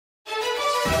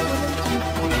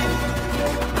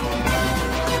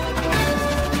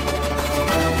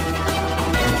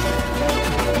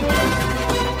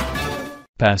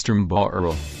Pastor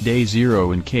Mboro, Day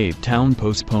 0 in Cape Town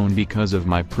postponed because of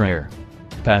my prayer.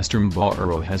 Pastor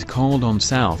Mboro has called on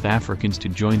South Africans to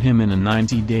join him in a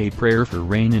 90-day prayer for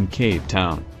rain in Cape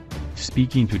Town.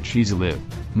 Speaking to Chizaliv,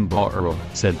 Mboro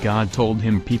said God told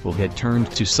him people had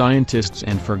turned to scientists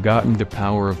and forgotten the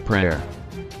power of prayer.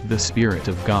 The Spirit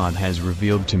of God has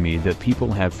revealed to me that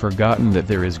people have forgotten that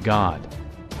there is God.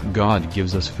 God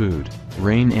gives us food,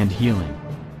 rain and healing.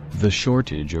 The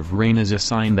shortage of rain is a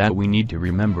sign that we need to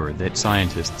remember that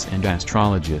scientists and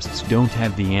astrologists don't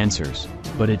have the answers,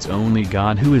 but it's only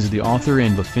God who is the author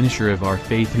and the finisher of our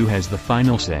faith who has the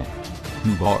final say.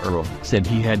 Mboro said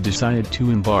he had decided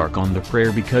to embark on the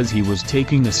prayer because he was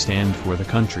taking a stand for the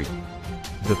country.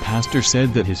 The pastor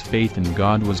said that his faith in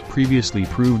God was previously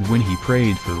proved when he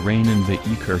prayed for rain in the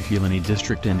eKurhuleni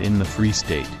district and in the Free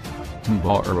State.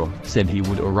 Mboro said he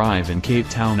would arrive in Cape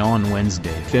Town on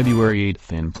Wednesday, February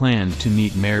 8th and planned to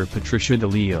meet Mayor Patricia de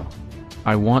Lille.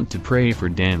 I want to pray for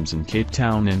dams in Cape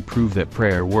Town and prove that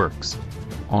prayer works.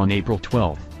 On April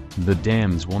 12th, the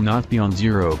dams will not be on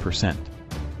 0%.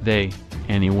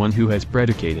 Anyone who has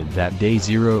predicated that Day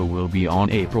 0 will be on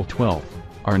April 12th,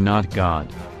 are not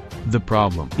God. The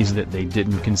problem is that they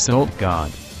didn't consult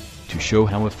God. To show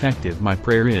how effective my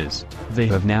prayer is, they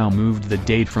have now moved the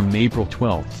date from April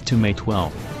 12th to May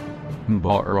 12th.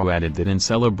 Mboro added that in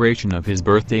celebration of his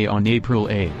birthday on April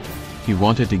 8th, he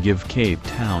wanted to give Cape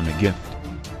Town a gift.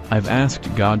 I've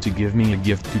asked God to give me a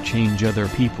gift to change other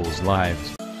people's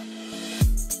lives.